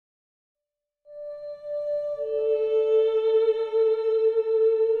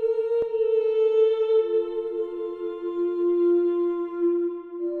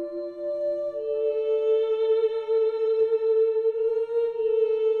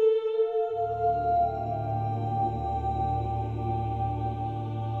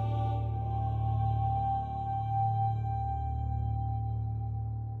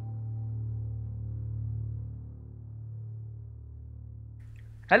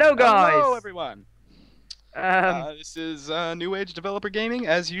Hello, guys. Hello, everyone. Um, This is New Age Developer Gaming,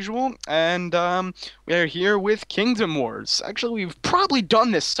 as usual, and we are here with Kingdom Wars. Actually, we've probably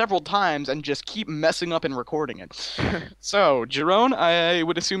done this several times and just keep messing up and recording it. So, Jerome, I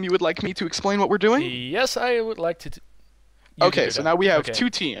would assume you would like me to explain what we're doing? Yes, I would like to. Okay, so now we have two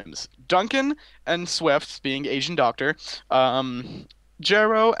teams, Duncan and Swift, being Asian Doctor,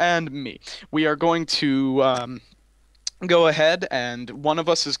 Jero and me. We are going to go ahead, and one of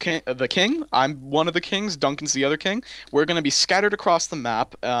us is the king. I'm one of the kings. Duncan's the other king. We're going to be scattered across the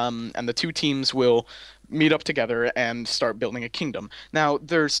map, and the two teams will meet up together and start building a kingdom. Now,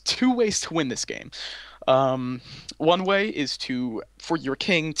 there's two ways to win this game. One way is for your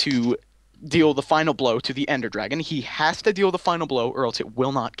king to deal the final blow to the Ender Dragon. He has to deal the final blow, or else it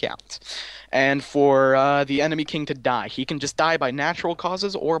will not count. And for the enemy king to die, he can just die by natural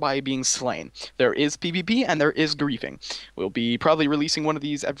causes or by being slain. There is PvP and there is griefing. We'll be probably releasing one of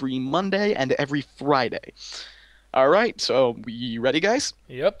these every Monday and every Friday. All right, so we ready, guys?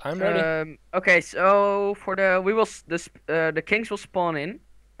 Yep, I'm ready. okay, so for the kings will spawn in.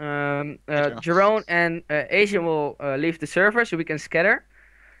 Jerome and Asian will leave the server so we can scatter.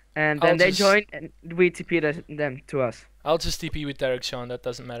 And then they join, and we TP them to us. I'll just TP with Derek, Sean. That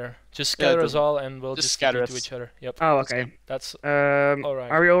doesn't matter. Just scatter us all, and we'll just scatter to each other. Yep. Oh, okay. That's all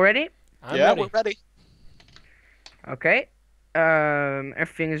right. Are we all ready? I'm ready. We're ready. Okay.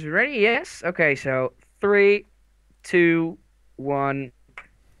 Everything is ready. Yes. Okay. So 3, 2, 1.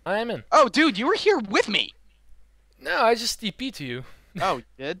 I am in. Oh, dude, you were here with me. No, I just TP to you. Oh, you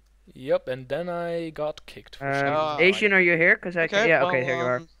did? Yep, and then I got kicked. Asian, are you here? Cause I can. Yeah. Okay. Here you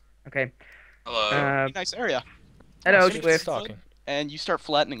are. Okay. Hello. Nice area. Hello, Swift. Swift. And you start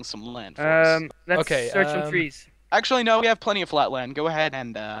flattening some land for us. Let's search some trees. Actually, no, we have plenty of flat land. Go ahead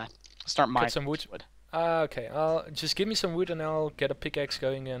and start mining. Cut some wood. Okay, I'll just give me some wood and I'll get a pickaxe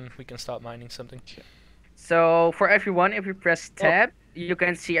going and we can start mining something. So for everyone, if you press tab, you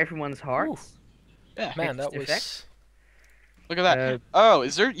can see everyone's hearts. Yeah. Man, that was. Look at that. Oh,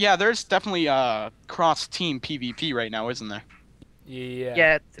 is there? Yeah, there's definitely cross-team PvP right now, isn't there? Yeah.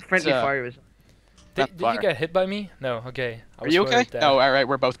 Yeah, friendly fire is. Did you get hit by me? No. Okay. Are you okay? No. All right,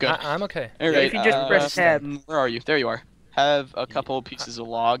 we're both good. I'm okay. All right. If you just press tab. Where are you? There you are. Have a couple of pieces of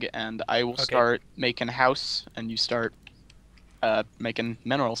log, and I will start making a house, and you start making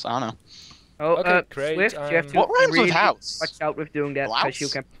minerals. I don't know. Oh, okay, great. Swift, you have to what rhymes really with house? watch out with doing that, because you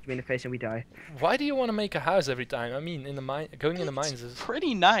can put me in the face and we die. Why do you want to make a house every time? I mean, in the mine, going in the mines is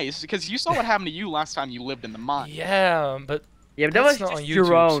pretty nice, because you saw what happened to you last time you lived in the mine. Yeah, but that was not just on YouTube,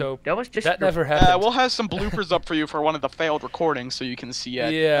 your own. so that was just that never happened. We'll have some bloopers up for you for one of the failed recordings, so you can see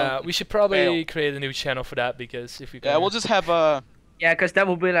it. Yeah, we should probably create a new channel for that, because if we we'll just have a. Yeah, because that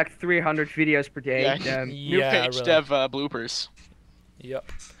will be like 300 videos per day. New page dev bloopers. Yep.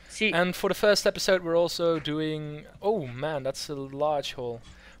 And for the first episode, we're also doing. Oh man, that's a large hole.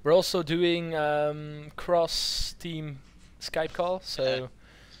 We're also doing cross-team Skype call. So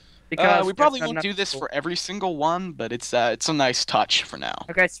we probably won't do this for every single one, but it's a nice touch for now.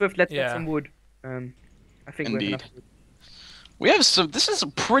 Okay, Swift, let's get some wood. I think we have enough wood. We have some. This is a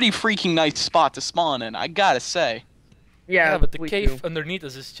pretty freaking nice spot to spawn in, I gotta say. Yeah, but the cave underneath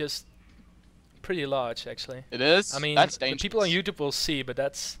us is just pretty large, actually. It is. I mean, that's the dangerous. people on YouTube will see, but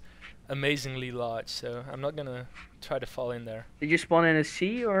that's amazingly large. So I'm not gonna try to fall in there. Did you spawn in a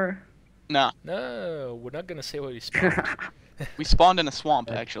sea or? No. No, we're not gonna say where we spawned. We spawned in a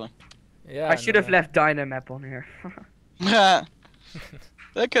swamp, actually. Yeah. I should have left Dynamap on here.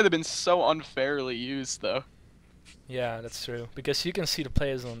 That could have been so unfairly used, though. Yeah, that's true. Because you can see the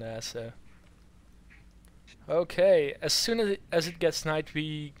players on there, so. Okay, as soon as it gets night,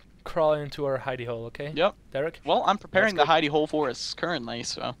 we crawl into our hidey hole, okay? Yep. Derek? Well, I'm preparing the hidey hole for us currently,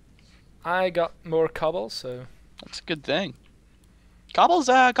 so. I got more cobble, so. That's a good thing. Cobble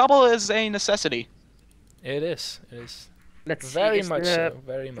is a necessity. It is. It is. Let's very see, much so.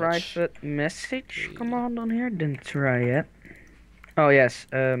 Very much. Private message command on here. Didn't try yet. Oh yes.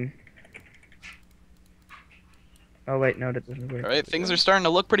 Oh wait, no, that doesn't work. All right, things are starting to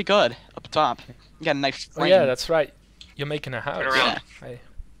look pretty good up top. You got a nice frame. Oh yeah, that's right. You're making a house. Yeah.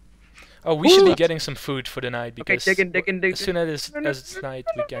 Oh, we should be getting some food for the night because dig in. as soon as it's night,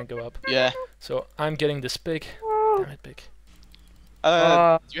 we can't go up. Yeah. So I'm getting this pig. Damn it, pig.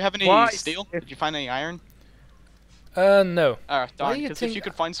 Do you have any steel? Did you find any iron? No. Darn, because if you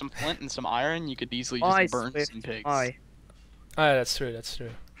could find some flint and some iron, you could easily just burn some pigs. Ah, that's true. That's true.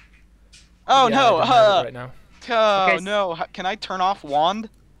 Oh yeah, no! Right now. Oh no! Can I turn off wand?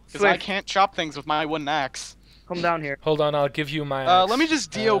 Because I can't chop things with my wooden axe. Come down here. Hold on, I'll give you my axe. Let me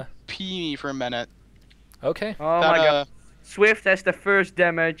just DOP me for a minute. Okay. Oh my god. Swift has the first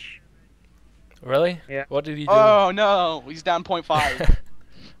damage. Really? Yeah. What did he do? Oh no, he's down 0.5.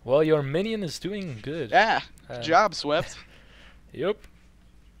 Well, your minion is doing good. Yeah, good job, Swift. Yep.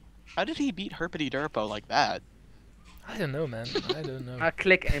 How did he beat Herpity Derpo like that? I don't know, man. I don't know.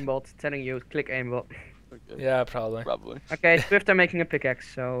 Click aimbot. Telling you, click aimbot. Okay. Yeah, probably. Okay, Swift are making a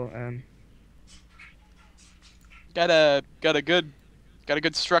pickaxe, so got a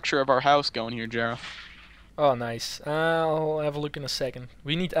good structure of our house going here, Jero. Oh, nice. I'll have a look in a second.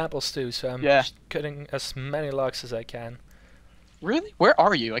 We need apples too, so I'm just cutting as many logs as I can. Really? Where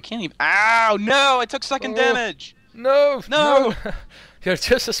are you? I can't even. Ow! No! I took second damage. No! No! You're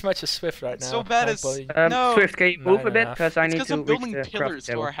just as much as Swift right now. So bad as no. Swift, can you move a bit? Because I need to I'm building reach the pillars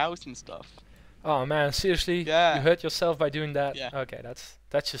to our house and stuff. Oh man, seriously? Yeah. You hurt yourself by doing that? Yeah. Okay, that's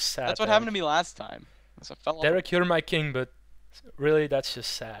just sad. That's what happened to me last time. I fell off. Derek, you're my king, but really, that's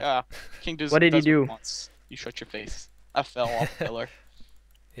just sad. Yeah. King does. What did you do? You shut your face. I fell off the pillar.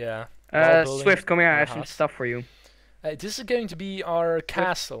 Yeah. Swift, come here. I have some stuff for you. This is going to be our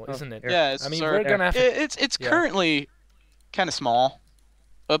castle, isn't it? Yeah. I mean, we're gonna have. It's currently kind of small.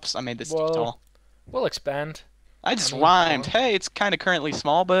 Oops, I made this too tall. We'll expand. I just rhymed. Hey, it's kind of currently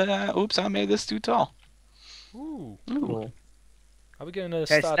small, but oops, I made this too tall. Ooh. Cool. Are we gonna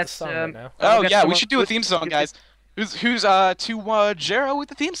start the song right now? Oh yeah, we should do a theme song, guys. Who's to Jero with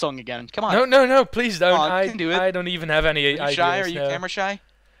the theme song again? Come on. No, please don't. I can do it. I don't even have any ideas. Shy? Are you camera shy?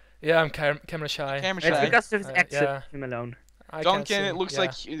 Yeah, I'm camera shy. Camera shy. It's because of his exit. Yeah. Him alone. Duncan, it looks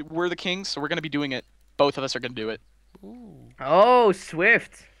like we're the kings, so we're gonna be doing it. Both of us are gonna do it. Ooh. Oh,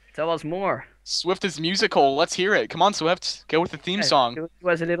 Swift. Tell us more. Swift is musical. Let's hear it. Come on, Swift. Go with the theme song. It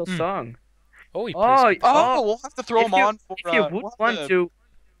was a little song. Oh, we'll have to throw him on. If you would want to.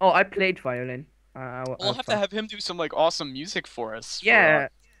 Oh, I played violin. We'll have to have him do some like awesome music for us. Yeah,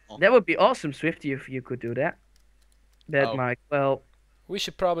 that would be awesome, Swifty, if you could do that. Mike. Well, we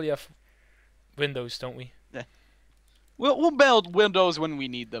should probably have windows, don't we? Yeah. We'll build windows when we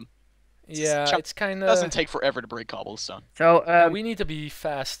need them. Yeah, it's kind of. Doesn't take forever to break cobblestone. So we need to be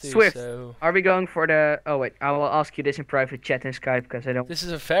fast too. Swift, so... are we going for the? Oh wait, I will ask you this in private chat in Skype because I don't. This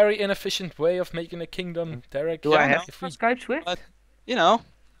is a very inefficient way of making a kingdom, Derek. Do I have to Skype, Swift? But, you know.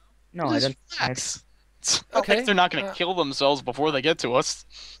 No, I don't. Okay. They're not gonna kill themselves before they get to us.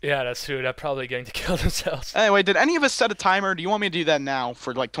 Yeah, that's true. They're probably going to kill themselves. Anyway, did any of us set a timer? Do you want me to do that now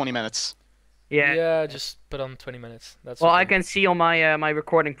for like 20 minutes? Yeah. Yeah, just put on 20 minutes. That's well, okay. I can see on my my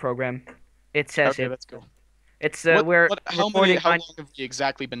recording program. It says okay, let's go. It's how long have you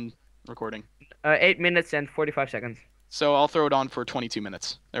exactly been recording? 8 minutes and 45 seconds. So I'll throw it on for 22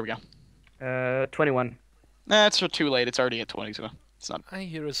 minutes. There we go. 21. Nah, it's too late. It's already at 22. It's not. I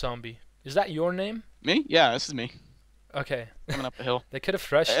hear a zombie. Is that your name? Me? Yeah, this is me. Okay. Coming up the hill. They could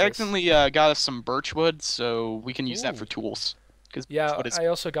have rushed I accidentally got us some birch wood, so we can use that for tools. Yeah, I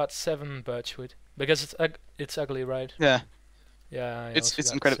also got 7 birch wood because it's ugly, right? Yeah. Yeah.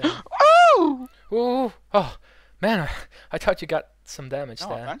 It's incredible. Oh! Ooh! Oh, man! I thought you got some damage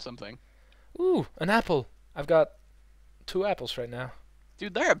there. I found something. Ooh, an apple. I've got 2 apples right now.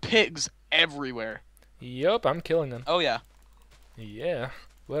 Dude, there are pigs everywhere. Yup, I'm killing them. Oh yeah. Yeah,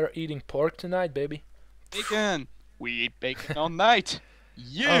 we're eating pork tonight, baby. Bacon. We eat bacon all night.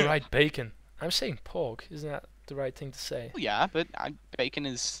 Yeah. All right, bacon. I'm saying pork. Isn't that the right thing to say? Well, yeah, but bacon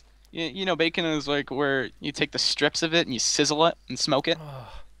is. You know, bacon is like where you take the strips of it and you sizzle it and smoke it.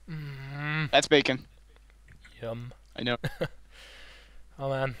 Oh, That's bacon. Yum. I know. Oh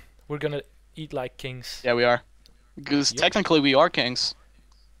man, we're gonna eat like kings. Yeah, we are. Because technically we are kings.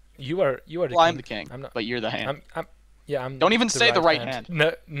 You are the king. I'm the king, I'm not, but you're the hand. I'm Don't even say the right hand.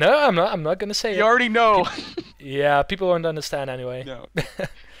 No, I'm not gonna say it. You already know. Yeah, people won't understand anyway. No.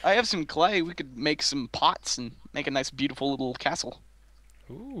 I have some clay. We could make some pots and make a nice, beautiful little castle.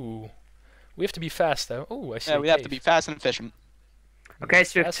 Ooh. We have to be fast though. Oh, I see. Yeah, we have to be fast and efficient. Okay,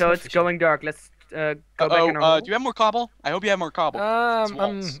 Swift. So it's going dark. Let's go back in our hole. Do you have more cobble? I hope you have more cobble.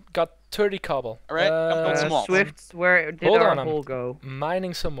 I'm got 30 cobble. All right, I'm building some walls. Swift, where did our hole go?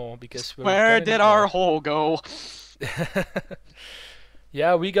 Mining some more because we're. Where did our hole go?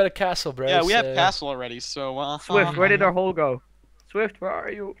 Yeah, we got a castle, bro. Yeah, we have castle already. So. Swift, where did our hole go? Swift, where are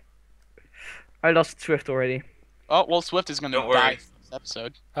you? I lost Swift already. Oh well, Swift is gonna die this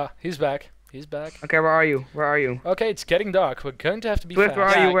episode. Ah, he's back. He's back. Okay, where are you? Where are you? Okay, it's getting dark. We're going to have to be Swift,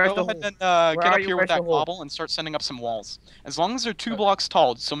 fast. where are you? Where's go the ahead hole? and get up here with that cobble and start setting up some walls. As long as they're 2 blocks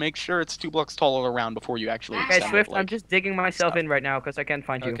tall, so make sure it's 2 blocks tall all around before you actually. Okay, Swift, I'm just digging myself in right now because I can't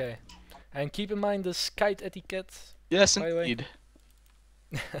find you. Okay, and keep in mind the kite etiquette. Yes, indeed.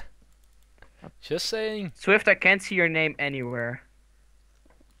 Just saying. Swift, I can't see your name anywhere.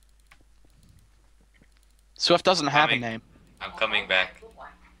 Swift doesn't have a name. I'm coming back.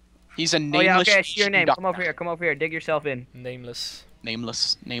 He's a Oh yeah, nameless okay, I see your Asian name. doctor. Come over here, dig yourself in. Nameless.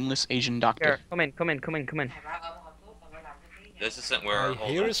 Nameless Asian doctor. Here, come in. This isn't where I our hole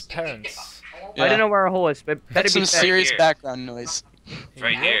hear is. his parents. I don't know where our hole is, but better That's be some safe. serious here. background noise. It's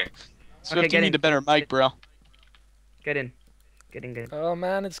right here. Swift, Okay, you get need in. a better mic, bro. Get in. Get in. Oh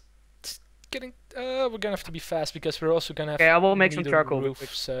man, it's getting. We're gonna have to be fast because we're also gonna have. Okay, I will make some need a charcoal real roof, quick.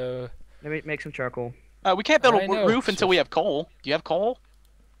 so. Let me make some charcoal. We can't build I a know, roof until we have coal. Do you have coal?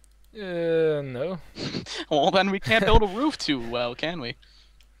 No. Well, then we can't build a roof too well, can we?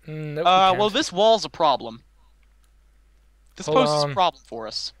 Nope. Well, this wall's a problem. This Hold poses a on. problem for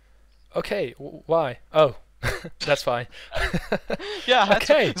us. Okay, why? Oh, that's fine. Yeah.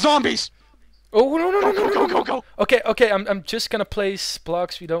 Okay. Zombies. Oh no! Go. Okay. I'm just gonna place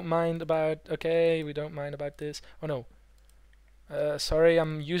blocks. We don't mind about. Okay, we don't mind about this. Oh no. Sorry,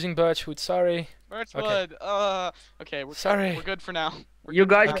 I'm using birchwood. Sorry. Birchwood. Okay. Sorry. We're good for now. You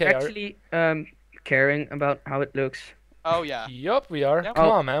guys Okay, are actually caring about how it looks. Oh yeah. Yup, we are. Yep. Come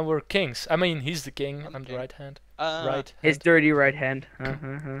Oh. on, man. We're kings. I mean, he's the king. I'm the king. right hand. Right. His dirty right hand.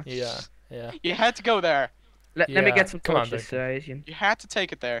 Yeah. You had to go there. Let me Yeah, get some come on, torches, Asian. You had to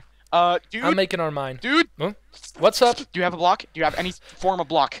take it there. Dude. I'm making our mine. Dude. Huh? What's up? Do you have a block? Do you have any form of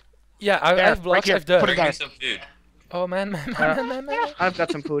block? Yeah, I There, have right blocks. here. I've done. Put it Bring me there. some food. Oh man. I've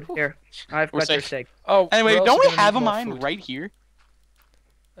got some food. Here. I've We're got your safe. steak. Oh. Anyway, we're don't also we gonna have need a more mine food. right here?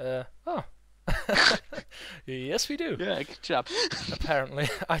 Oh. Yes, we do. Yeah, good job. Apparently,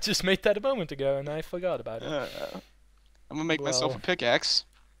 I just made that a moment ago and I forgot about it. I'm gonna make myself a Well. pickaxe.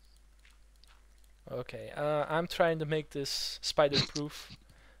 Okay, I'm trying to make this spider-proof.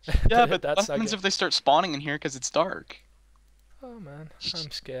 Yeah, but that's what not happens good. if they start spawning in here because it's dark? Oh man,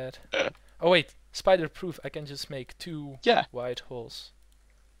 I'm scared. Oh wait, spider-proof. I can just make 2 Yeah. wide holes.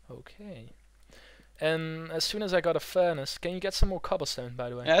 Okay. And as soon as I got a furnace, can you get some more cobblestone, by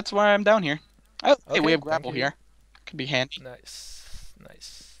the way? Yeah, that's why I'm down here. Oh, hey, Okay, we have thank gravel you. here. Could be handy.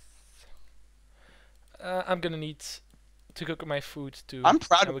 Nice. I'm gonna need to cook my food too. I'm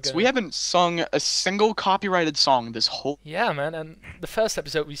proud and of we're us. gonna- We haven't sung a single copyrighted song this whole Yeah, man. And the first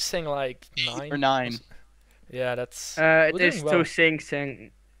episode we sang like 9 or 9. Yeah, that's. It we're is doing well. to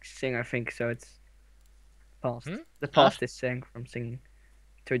sing, I think, so it's past. Hmm? The past is sing from singing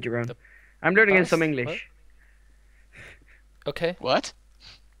to Jerome. The I'm learning in some past? English. Okay. What?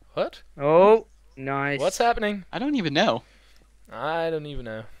 What? Oh, nice. What's happening? I don't even know. I don't even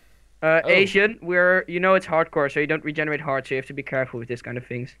know. Asian, it's hardcore, so you don't regenerate hard, so you have to be careful with this kind of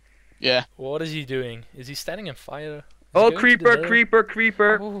things. Yeah. What is he doing? Is he standing in fire? Is he Oh, going to the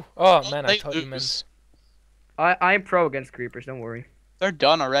creeper! hill? Oh man, I They thought you meant. lose. I'm pro against creepers, don't worry. They're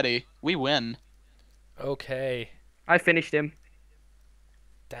done already. We win. Okay. I finished him.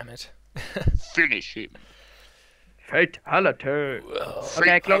 Damn it. Finish him. Fatality.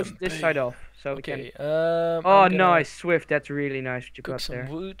 Okay, close this side off, so we Okay. can... I'm Oh, gonna nice, Swift, that's really nice what you Cook got some there.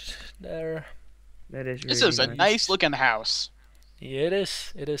 wood there. That is really This is a nice. nice looking house. Yeah, it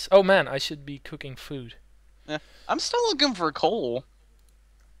is. It is. Oh man, I should be cooking food. I'm still looking for coal.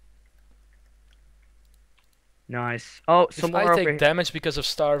 Nice. Oh, some If more I over take here. damage because of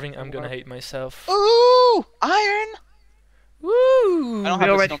starving, I'm gonna hate myself. Ooh, iron. Woo! I don't We have a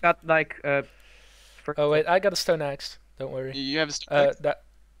already stone. got like Oh wait, I got a stone axe. Don't worry. You have a stone. That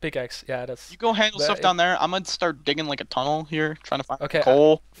pickaxe. Yeah, that's. You go handle but stuff it- down there. I'm gonna start digging like a tunnel here, trying to find Okay,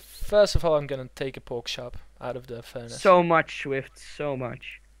 coal. First of all, I'm gonna take a pork chop out of the furnace. so much, Swift, so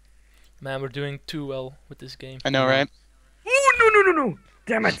much. Man, we're doing too well with this game. I know, right? Oh, no!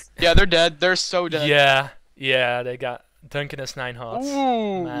 Damn it! Yeah, they're dead. They're so dead. Yeah, they got Duncan has 9 hearts.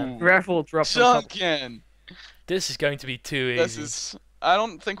 Ooh, Man. Raffle drop some top. Duncan. This is going to be too easy. This is. I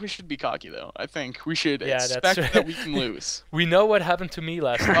don't think we should be cocky though. I think we should Yeah, that's expect right. that we can lose. We know what happened to me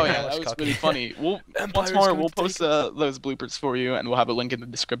last time. Oh I yeah, that was cocky. really funny. We'll Empire's once more going we'll to take post those bloopers for you, and we'll have a link in the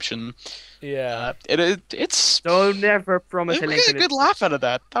description. Yeah. It's. Don't never promise We a link get in a it. good laugh out of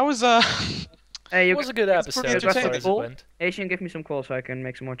that. That was Hey, It you was a good it's episode. pretty as far as it entertaining. went. Asian, give me some coal so I can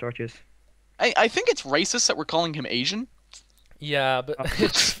make some more torches. I think it's racist that we're calling him Asian. Yeah, but Oh.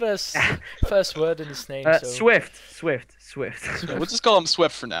 it's first word in his name. So Swift. We'll just call him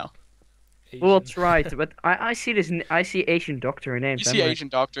Swift for now. We'll Asian. try to, but I see this. I see Asian doctor in names. You I'm see like, Asian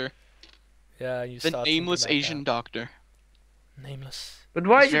Doctor, Yeah, you the start thinking nameless about Asian Doctor. that. Nameless. But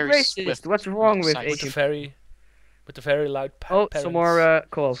why He's is it very racist? swift, What's wrong with precise. Asian? With the very loud Oh, parents. some more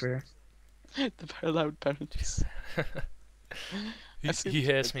coal over here. The very loud parents. he, I see he what you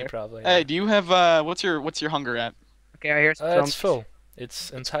hears did me there. probably. Hey, do you have what's your hunger at? Okay, I hear some. It's full. It's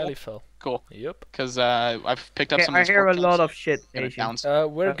entirely full. Cool, Yep. because I've picked up Okay, some. I of this hear pork a lot chops. of shit, Get it Asian.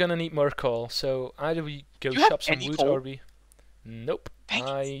 down. We're Uh, gonna need more coal, so either we go Do you have chop some any wood coal? or we. Nope. Dang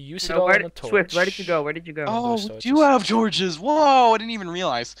I it. used it No, all where on a torch. Swift, where did you go? Where did you go? Oh, those we torches. do have torches. Whoa, I didn't even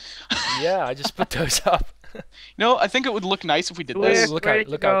realize. Yeah, I just put those up. No, I think it would look nice if we did Ooh, this. Swift, look where out, did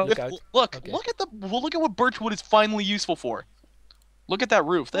you look go? out, look out. Look, Okay. look at what birchwood is finally useful for. Look at that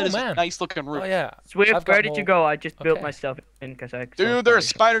roof. That Oh, is man. a nice looking roof. Oh yeah. Swift, I've got where did you more- go? I just built Okay. myself in because I. Dude, there are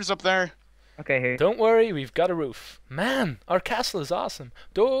spiders up there. Okay, here. Don't worry, we've got a roof. Man, our castle is awesome.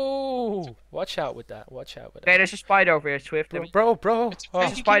 Oh, watch out with that. Watch out with Okay, that. there's a spider over here, Swift. Bro. It's Oh,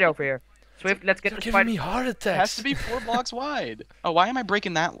 There's a spider over here. Swift, let's get you're the giving spider. me heart It attacks. has to be 4 blocks wide. Oh, why am I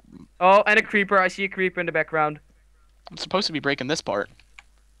breaking that? Oh, and a creeper. I see a creeper in the background. I'm supposed to be breaking this part.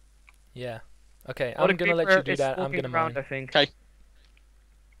 Yeah. Okay, Oh, I'm the gonna let creeper you do is that. I'm walking gonna around, mine. I think. Okay.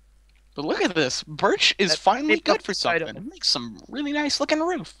 But look at this. Birch is Let's finally pick good up for the spider. something. It makes some really nice looking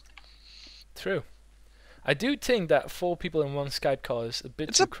roof. True. I do think that 4 people in one Skype call is a bit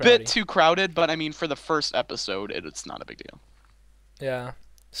It's too a crowded. bit too crowded, but I mean, for the first episode, it's not a big deal. Yeah.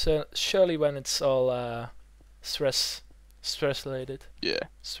 So surely when it's all stress related. Yeah.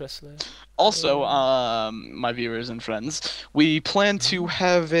 Stress related. Also, my viewers and friends, we plan to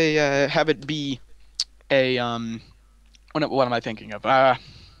have a have it be a what am I thinking of?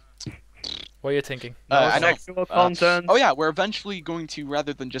 What are you thinking? I know. Sexual content. Oh yeah, we're eventually going to,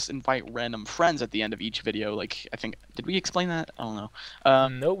 rather than just invite random friends at the end of each video, like I think, did we explain that? I don't know.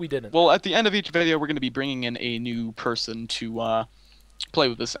 No, we didn't. Well, at the end of each video, we're going to be bringing in a new person to play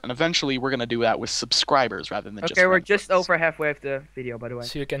with us, and eventually we're going to do that with subscribers rather than just. Okay, we're random just friends. over halfway of the video, by the way.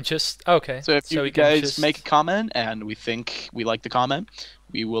 So you can just okay. So if you we can guys just... make a comment and we think we like the comment,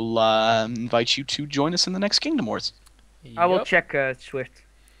 we will invite you to join us in the next Kingdom Wars. I will Yup. check Swift.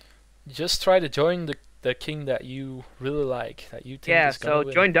 Just try to join the king that you really like, that you think Yeah, is gonna so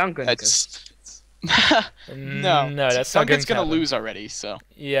win. join Duncan. 'cause- That's no, No, that's not Duncan's going gonna to lose already, so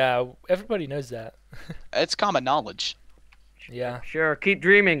Yeah, everybody knows that. it's common knowledge. Yeah. Sure, keep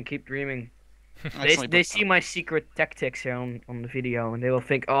dreaming, keep dreaming. Actually, They see my secret tactics here on the video, and they will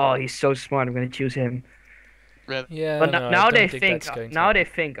think, oh, he's so smart, I'm gonna choose him. Yeah. But no, I now don't they think that's going to now happen. they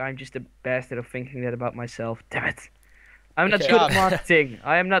think I'm just a bastard of thinking that about myself. Damn it! I'm not Okay. good at marketing.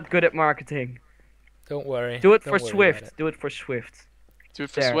 I am not good at marketing. Don't worry. Do it Don't for worry Swift. about it. Do it for Swift. Do it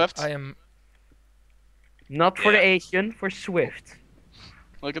for There. Swift. I am. Not for the Yeah. Asian, for Swift.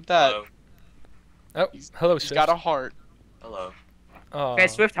 Look at that. Hello. Oh, He's- hello, He's Swift. got a heart. Hello. Oh, Okay,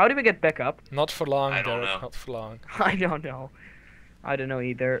 Swift, how do we get back up? not for long, I don't Derek. know. Not for long. I don't know. I don't know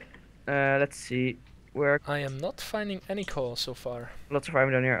either. Let's see. Where I am not finding any calls so far. lots of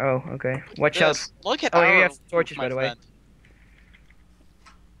iron down here. Oh, okay. Watch out. Yes, look at Oh, our here you have roof, torches, my by the way. friend.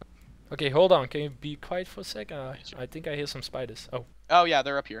 Okay, hold on. Can you be quiet for a sec? I think I hear some spiders. Oh, Oh yeah,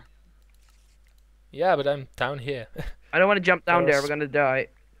 they're up here. yeah, but I'm down here. I don't want to jump down there. There's- We're gonna die.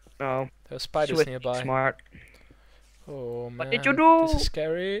 Oh, There are spiders Swift, nearby. smart. Oh man, What did you do? This is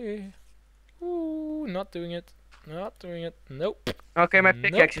scary. Ooh, not doing it. Not doing it. Nope. Okay, my Nope.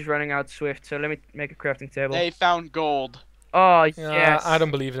 pickaxe is running out, Swift. So let me make a crafting table. They found gold. Oh Yeah, yes. I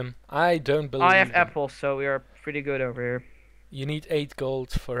don't believe them. I don't believe I have them. apples, so we are pretty good over here. You need 8 gold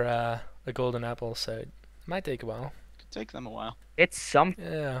for a golden apple, so it might take a while. Could take them a while. It's something.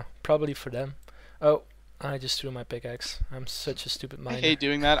 Yeah, probably for them. Oh, I just threw my pickaxe. I'm such a stupid I miner. hate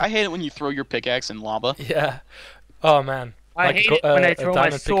doing that. I hate it when you throw your pickaxe in lava. Yeah. Oh man. I Like hate it when I a throw my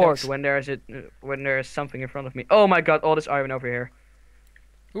diamond sword pickaxe. when there is something in front of me. Oh my god, all this iron over here.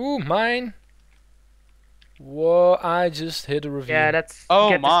 Ooh, mine. Whoa! I just hit a ravine. Yeah, that's. Oh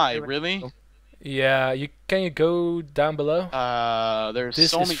get this my, iron. really? Yeah, can you go down below? There's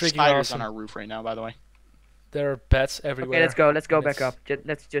This so is many freaking spiders awesome. on our roof right now, by the way. There are bats everywhere. Okay, let's go. Let's go and back it's- up.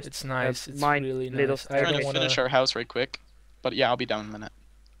 Let's just. It's nice. It's mine really little nice. stairs. I Trying don't to wanna. finish our house right quick. But yeah, I'll be down in a minute.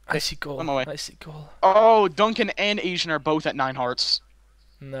 I see gold. On my way. I see gold. Oh, Duncan and Asian are both at 9 hearts.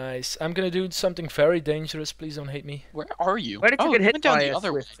 Nice. I'm gonna do something very dangerous. Please don't hate me. Where are you? Where did you oh, get hit went down by the a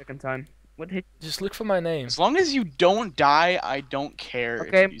other way. Swift second time? What hit? Just look for my name. As long as you don't die, I don't care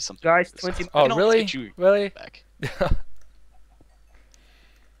Okay, if you do something. guys, like this. 20 I Oh can always really? get you Really? back.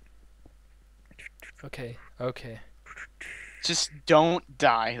 Okay. Okay. Just don't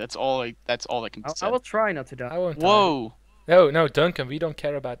die. That's all I can say. I will try not to die. I won't. die. Whoa. No, Duncan. We don't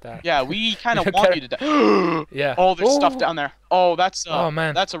care about that. Yeah, we kind of don't want care. you to die. Yeah. Oh, there's stuff Ooh. down there. Oh, that's Oh,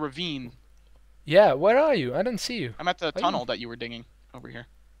 man. that's a ravine. Yeah. Where are you? I don't see you. I'm at the you- tunnel that you were digging over here.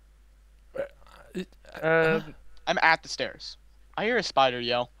 I'm at the stairs. I hear a spider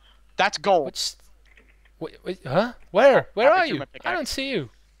yell. That's gold. What's? Wait, huh? Where? Where I are threw you? my I pickaxe. don't see you.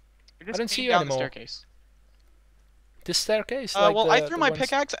 You're just I don't see came you down anymore. the staircase. The staircase. Well, I threw the my ones-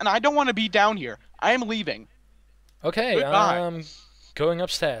 pickaxe, and I don't want to be down here. I am leaving. Okay, Goodbye. I'm going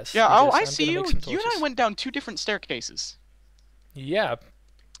upstairs. Yeah. Oh, because I I'm see gonna you. make some You and I torches. went down 2 different staircases. Yeah.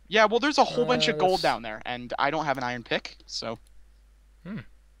 Yeah, well, there's a whole bunch of gold that's- down there, and I don't have an iron pick, so.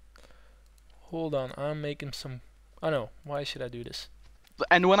 Hold on, I'm making some. Oh no, why should I do this?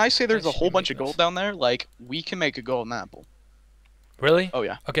 And when I say there's I a should whole be bunch of making gold this. down there, like, we can make a golden apple. Really? Oh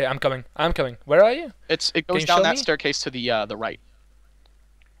yeah. Okay, I'm coming. I'm coming. Where are you? It Can goes you down show that me? staircase to the right.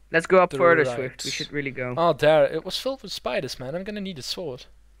 Let's go up To the further, right. Swift. We should really go. Oh, there. It was filled with spiders, man. I'm gonna need a sword.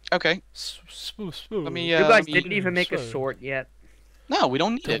 Okay. Let me, You let guys me- didn't even make a sword yet. No, we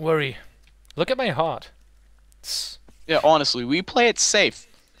don't need Don't it. worry. Look at my heart. Tss. Yeah, honestly, we play it safe.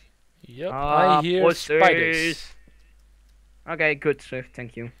 Yep. Ah, I hear pussies. spiders. Okay, good, Swift.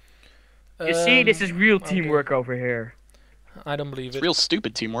 Thank you. You see, this is real okay. teamwork over here. I don't believe It's it. real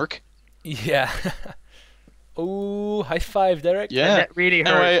stupid teamwork. Yeah. Oh, high five, Derek. Yeah. That really hurt.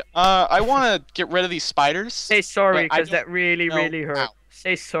 Anyway, I want to get rid of these spiders. Say sorry, but I because that don't really, know really hurt. how.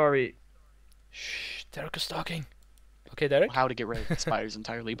 Say sorry. Shh, Derek is talking. Okay, Derek. How to get rid of the spiders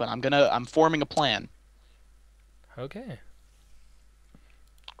entirely, but I'm forming a plan. Okay.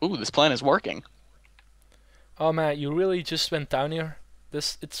 Ooh, this plan is working. Oh man, you really just went down here.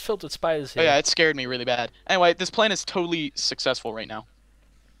 It's filled with spiders Oh here. yeah, it scared me really bad. Anyway, this plan is totally successful right now.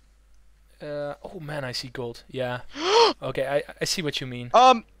 Oh man, I see gold. Yeah. Okay, I see what you mean.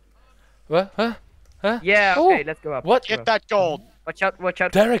 What? Huh? Huh? Yeah, Oh, okay, let's go up. what? Let's go Get up. that gold. Watch out for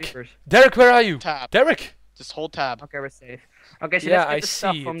Derek! creepers. Derek, where are you? Tab. Derek! Just hold tab. Okay, we're safe. Okay, so Yeah, let's get I the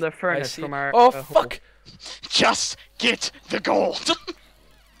stuff see from it. the I furnace, see. from our Oh hole. fuck! Just get the gold.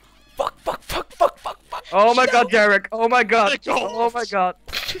 Fuck! Fuck! Fuck! Fuck! Fuck! Fuck! Oh my god, Derek! Oh my god! The gold. Oh my god!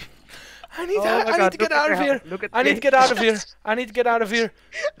 I need, Oh my I god, need to get look at out your of here. health. Look at I need me. to get out of here. I need to get out of here.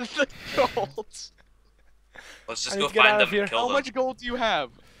 The gold. Let's I just need go to get find out of them here. and kill How them. much gold do you have?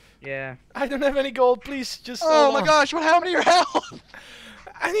 Yeah. I don't have any gold. Please, just. Oh hold my on. gosh, what happened to your health?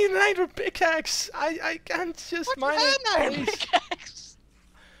 I need an iron pickaxe. I can't just What mine you it. had, iron please. pickaxe?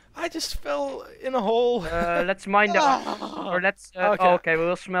 I just fell in a hole. Let's mine the... or let's... Okay. Oh, okay,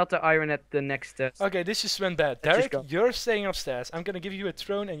 we'll smelt the iron at the next... Okay, this just went bad. Let's just Derek, go. you're staying upstairs. I'm gonna give you a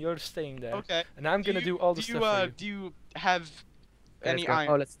throne and you're staying there. Okay. And I'm gonna do all the stuff for you. Do you have any let's go. iron?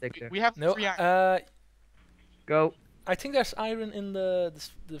 Oh, let's take that. We have No, 3 iron. Go. I think there's iron in the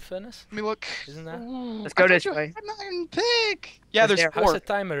furnace. Let me look. Isn't there? Ooh, Let's go I thought this you way. had an iron pick. Yeah, There's there's there. How's 4. the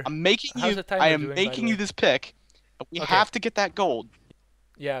timer? I'm making How's you. the timer I am doing, by the making way? you this pick. But we Okay. have to get that gold.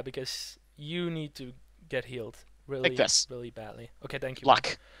 Yeah, because you need to get healed really, this. really badly. Okay, thank you.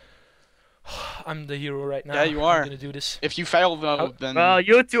 Luck. I'm the hero right now. Yeah, you are. I'm gonna do this. If you fail though, How- then Well,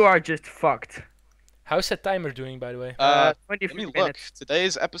 you two are just fucked. How's that timer doing, by the way? 23 let me look. minutes.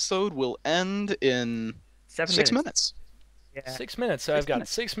 Today's episode will end in 7 6 minutes. minutes. Yeah. 6 minutes. So 6 I've got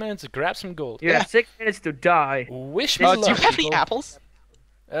minutes. 6 minutes to grab some gold. You have 6 minutes to die. Wish me Do you luck. have any people. apples?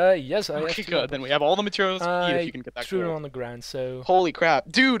 Yes, I have Okay, two good. apples. Then we have all the materials we need if you can get that threw them gold. on the ground, so Holy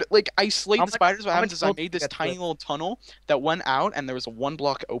crap, dude! Like I slayed How the much- spiders. What how happens much is I gold made did you this get tiny with? little tunnel that went out, and there was a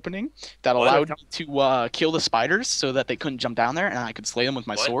 1-block opening that What? allowed me to kill the spiders so that they couldn't jump down there, and I could slay them with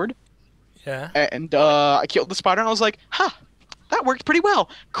my What? sword. yeah. And I killed the spider, and I was like, "Ha, that worked pretty well."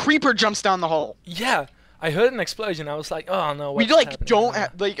 Creeper jumps down the hole. Yeah, I heard an explosion. I was like, oh no, We what's like happening don't now?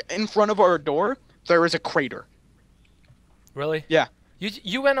 like in front of our door. There is a crater. Really? Yeah.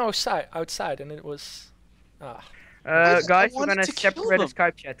 You went outside, and it was. Ah. Guys, we're wanted gonna to kill separate the them.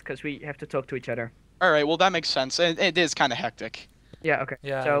 Skype chat because we have to talk to each other. All right, well that makes sense. It is kind of hectic. Yeah, okay.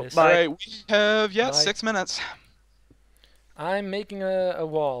 Yeah, So, it is. All bye. right, we have Bye. 6 minutes. I'm making a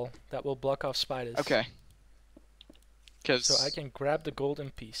wall that will block off spiders. Okay. Because So I can grab the gold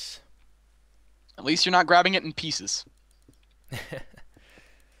in peace. at least you're not grabbing it in pieces.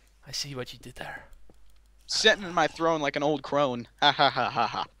 I see what you did there. Sitting in my throne like an old crone. Ha ha ha ha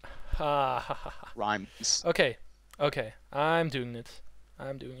ha. Ha ha ha ha. Rhymes. Okay, okay, I'm doing it.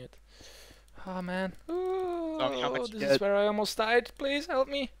 I'm doing it. Oh man. Ooh, me how much you this get. is where I almost died. Please help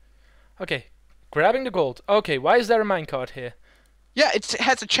me. Okay, grabbing the gold. Okay, why is there a minecart here? Yeah, it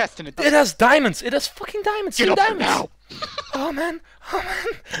has a chest in it. It has diamonds. It has fucking diamonds. Get See up there diamonds. now. Oh man. Oh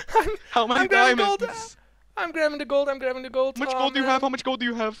man. How many I'm grabbing gold. diamonds? I'm grabbing the gold. I'm grabbing the gold. How much Oh, gold do you man. have? How much gold do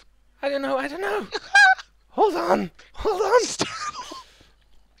you have? I don't know. I don't know. Hold on. Hold on.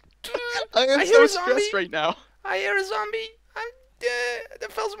 I am I hear so a stressed zombie. right now. I hear a zombie. There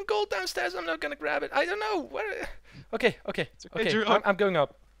fell some gold downstairs. I'm not gonna grab it. I don't know. Where? Okay. Okay. okay, Okay. Drew, I'm going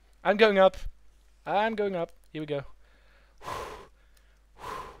up. I'm going up. I'm going up. Here we go.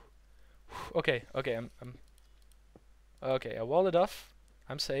 Okay. Okay. I'm. Okay. I walled it off.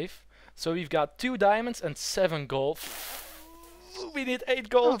 I'm safe. So we've got 2 diamonds and 7 gold. We need 8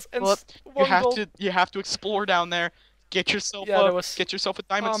 gold and well, You 1 gold. have to explore down there. Get yourself Yeah, there was- get yourself a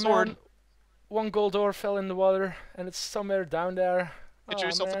diamond Oh, sword. man. one gold ore fell in the water, and it's somewhere down there. Get Oh,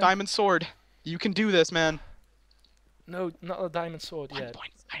 yourself man. a diamond sword. You can do this, man. No, not a diamond sword yet.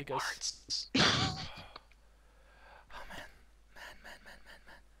 1.5 Because... hearts. Oh, man.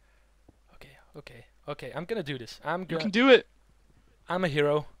 Okay, I'm gonna do this. You can do it. I'm a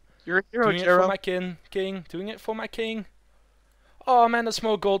hero. You're a hero, Doing it for my king. Doing it for my king. Oh man, there's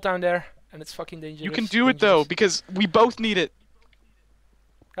more gold down there, and it's fucking dangerous. You can do it though, because we both need it.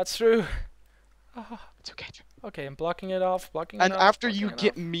 That's true. Oh. It's okay. Okay, I'm blocking it off. And after you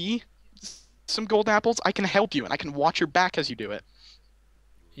get me some gold apples, I can help you, and I can watch your back as you do it.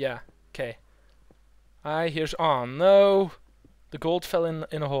 Yeah. Okay. Oh no, the gold fell in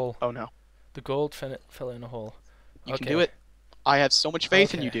a hole. Oh no. The gold fell in a hole. You can do it. I have so much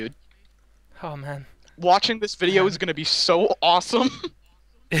faith in you, dude. Oh man. Watching this video is gonna be so awesome.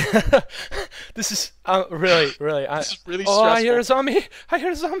 This is really. This is really oh, stressful. I hear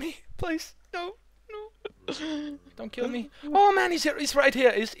a zombie. Please, no. Don't kill me. Oh man, he's here. He's right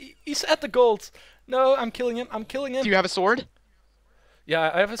here. He's at the gold. No, I'm killing him. Do you have a sword?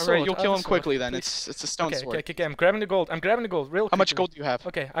 Yeah, I have a sword. Alright, you'll kill him quickly then. Please. It's a stone sword. Okay. I'm grabbing the gold. Real. How much quickly. gold do you have?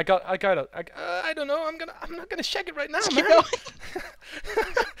 Okay, I got it. I don't know. I'm not gonna check it right now, Just man. keep going.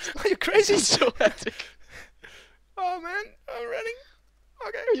 Are you crazy? This is so hectic. Oh man, I'm running.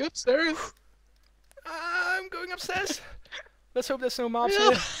 Okay. Are you upstairs? I'm going upstairs. Let's hope there's no mobs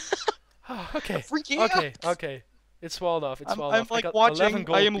Yeah. here. Oh, okay. Freaking Okay. It's walled off. I'm I like got 11 watching.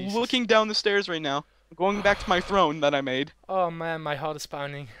 gold I am pieces. looking down the stairs right now. I'm going back to my throne that I made. Oh man, my heart is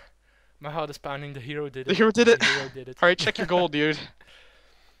pounding. The hero did it. The hero did it. The hero did it. Alright, check your gold, dude.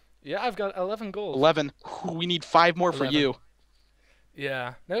 Yeah, I've got 11 gold. 11. We need 5 more for 11. you.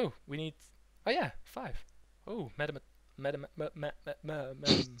 Yeah. No, we need. Oh yeah, 5. Oh, madam. Get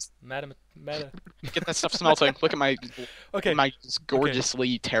that stuff smelting. Look at my Okay. my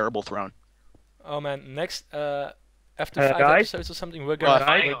gorgeously terrible throne. Oh man, next after 5 guys? episodes or something, we're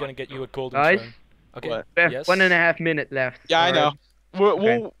gonna get you a golden Guys? throne. Okay. What? We have Yes. 1.5 minutes left. Yeah, I know.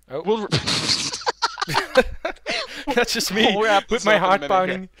 We'll Oh. we'll That's just me We'll wrap with this my up in a heart minute here.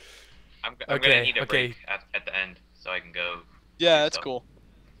 pounding. I'm Okay, gonna need a okay. break at the end so I can go. Yeah, that's So- cool.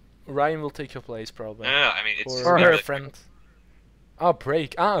 Ryan will take your place probably. No, I mean it's Or Or her her. friend. Oh,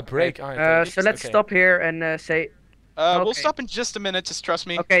 break. A break. So let's stop here and say. We'll Okay. stop in just a minute. Just trust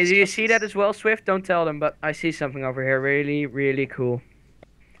me. Okay, do you see that as well, Swift? Don't tell them, but I see something over here. Really, really cool.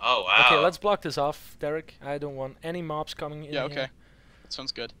 Oh wow. Okay, let's block this off, Derek. I don't want any mobs coming in Yeah. here. Okay. That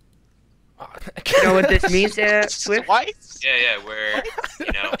sounds good. You know what this means, Swift? Twice? Yeah, we're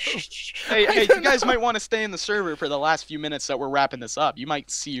you know. Hey, don't you guys know. might want to stay in the server for the last few minutes that we're wrapping this up. You might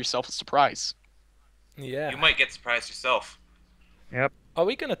see yourself a surprise. Yeah. You might get surprised yourself. Are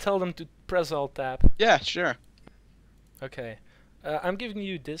we gonna tell them to press Alt Tab? Yeah, sure. Okay. I'm giving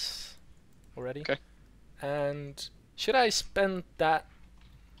you this already. Okay. And should I spend that?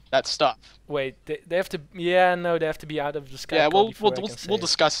 That stuff. Wait, they have to. Yeah, no, they have to be out of the Skype Yeah, call we'll before I we'll, can say we'll it.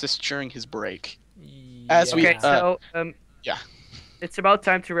 discuss this during his break. As we- Okay, so yeah. it's about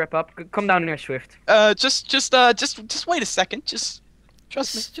time to wrap up. Come down here, Swift. Just wait a second. Just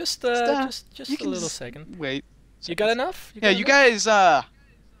trust me. Just you a can little just second. Wait. You got enough? Yeah, you guys.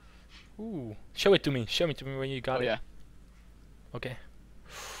 Ooh, show it to me. Show me when you got Oh it. yeah. Okay.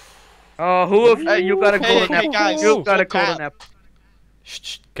 Oh, who of you got a Hey, golden hey, apple? guys, You got a don't golden tap. apple.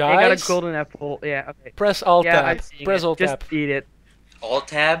 Shh, You got guys. a golden apple. Yeah, okay. Press Alt Yeah, I'm Tab. seeing Press it. Alt Just Tab. eat it. Alt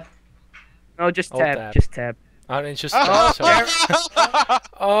tab. No, just Alt tab. tab. Just tab. Oh, it's just. Oh, sorry.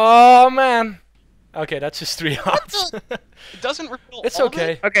 Oh man. Okay, that's just 3 hearts. It doesn't reveal It's all of it?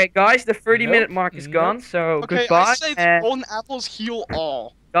 okay. Okay, guys, the 30-minute Nope, mark is nope. gone, so Okay, goodbye. I say the And golden apples heal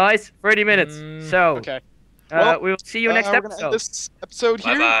all. guys, 30 minutes. Mm, So, Okay. Well, we will see you next we're gonna end episode. this episode Bye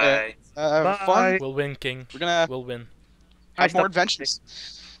here. bye. Bye. Fun. We'll win, King. We're gonna We'll win. have more Stop. adventures.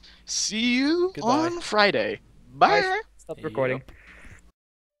 See you Goodbye. on Friday. Bye. Stop recording. Yep.